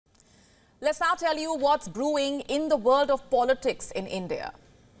Let's now tell you what's brewing in the world of politics in India.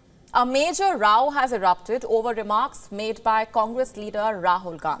 A major row has erupted over remarks made by Congress leader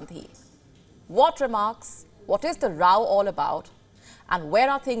Rahul Gandhi. What remarks? What is the row all about? And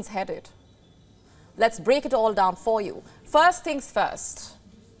where are things headed? Let's break it all down for you. First things first.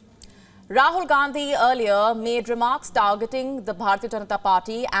 Rahul Gandhi earlier made remarks targeting the Bharatiya Janata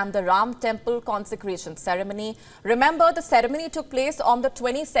Party and the Ram Temple consecration ceremony. Remember, the ceremony took place on the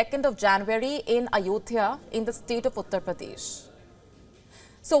 22nd of January in Ayodhya in the state of Uttar Pradesh.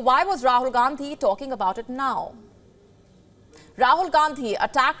 So why was Rahul Gandhi talking about it now? Rahul Gandhi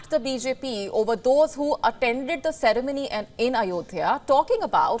attacked the BJP over those who attended the ceremony in Ayodhya, talking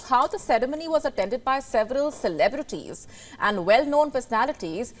about how the ceremony was attended by several celebrities and well-known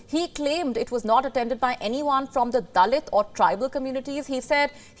personalities. He claimed it was not attended by anyone from the Dalit or tribal communities. He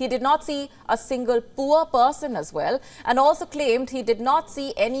said he did not see a single poor person as well, and also claimed he did not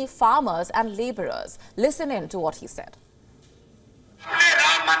see any farmers and laborers. Listen in to what he said.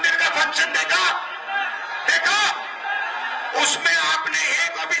 उसमें आपने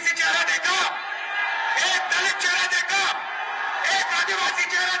एक OBC चेहरा देखा, एक दलित चेहरा देखा, एक आदिवासी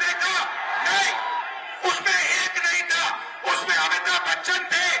चेहरा देखा? नहीं, उसमें एक नहीं था। उसमें अमिताभ बच्चन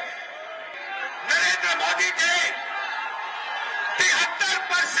थे, नरेंद्र मोदी थे।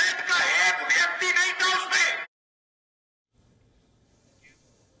 73% का एक व्यक्ति नहीं था उसमें।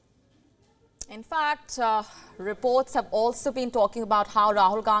 In fact, reports have also been talking about how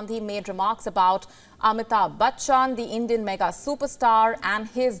Rahul Gandhi made remarks about Amitabh Bachchan, the Indian mega superstar, and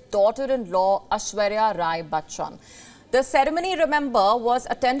his daughter-in-law Aishwarya Rai Bachchan. The ceremony, remember, was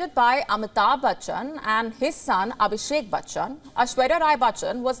attended by Amitabh Bachchan and his son Abhishek Bachchan. Aishwarya Rai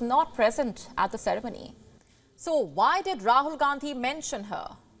Bachchan was not present at the ceremony. So why did Rahul Gandhi mention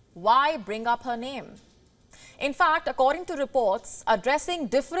her? Why bring up her name? In fact, according to reports, addressing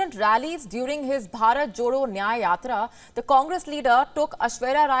different rallies during his Bharat Jodo Nyaya Yatra, the Congress leader took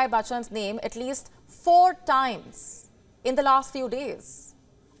Aishwarya Rai Bachchan's name at least 4 times in the last few days.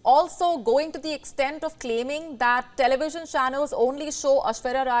 Also going to the extent of claiming that television channels only show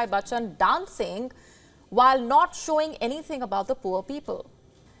Aishwarya Rai Bachchan dancing while not showing anything about the poor people.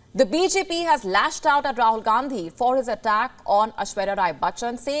 The BJP has lashed out at Rahul Gandhi for his attack on Aishwarya Rai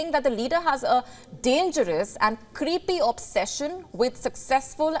Bachchan, saying that the leader has a dangerous and creepy obsession with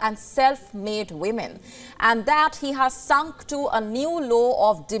successful and self-made women, and that he has sunk to a new low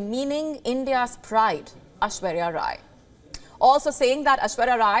of demeaning India's pride, Aishwarya Rai. Also saying that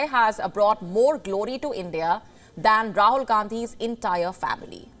Aishwarya Rai has brought more glory to India than Rahul Gandhi's entire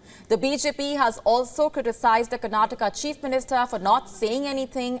family. The BJP has also criticized the Karnataka Chief Minister for not saying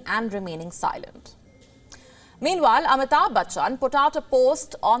anything and remaining silent. Meanwhile, Amitabh Bachchan put out a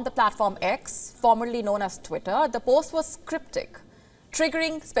post on the platform X, formerly known as Twitter. The post was cryptic,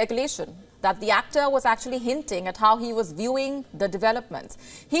 triggering speculation that the actor was actually hinting at how he was viewing the developments.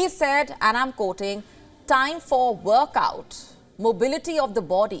 He said, and I'm quoting, "Time for workout, mobility of the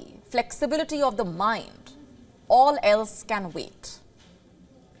body, flexibility of the mind. All else can wait."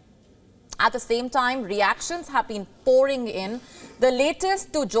 At the same time, reactions have been pouring in. The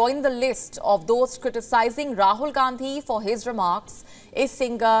latest to join the list of those criticizing Rahul Gandhi for his remarks is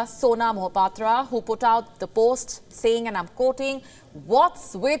singer Sona Mohapatra, who put out the post saying, and I'm quoting,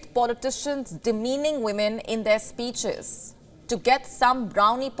 "What's with politicians demeaning women in their speeches to get some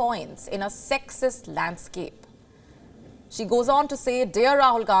brownie points in a sexist landscape?" She goes on to say, "Dear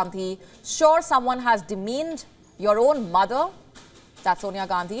Rahul Gandhi, sure someone has demeaned your own mother," that's Sonia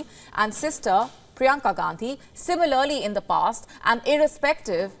Gandhi, and sister Priyanka Gandhi, similarly in the past, and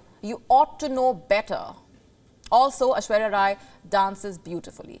irrespective, you ought to know better. Also, Aishwarya Rai dances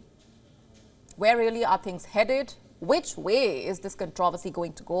beautifully. Where really are things headed? Which way is this controversy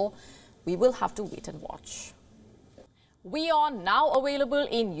going to go? We will have to wait and watch. WION now available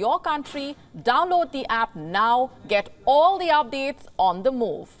in your country. Download the app now. Get all the updates on the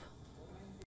move.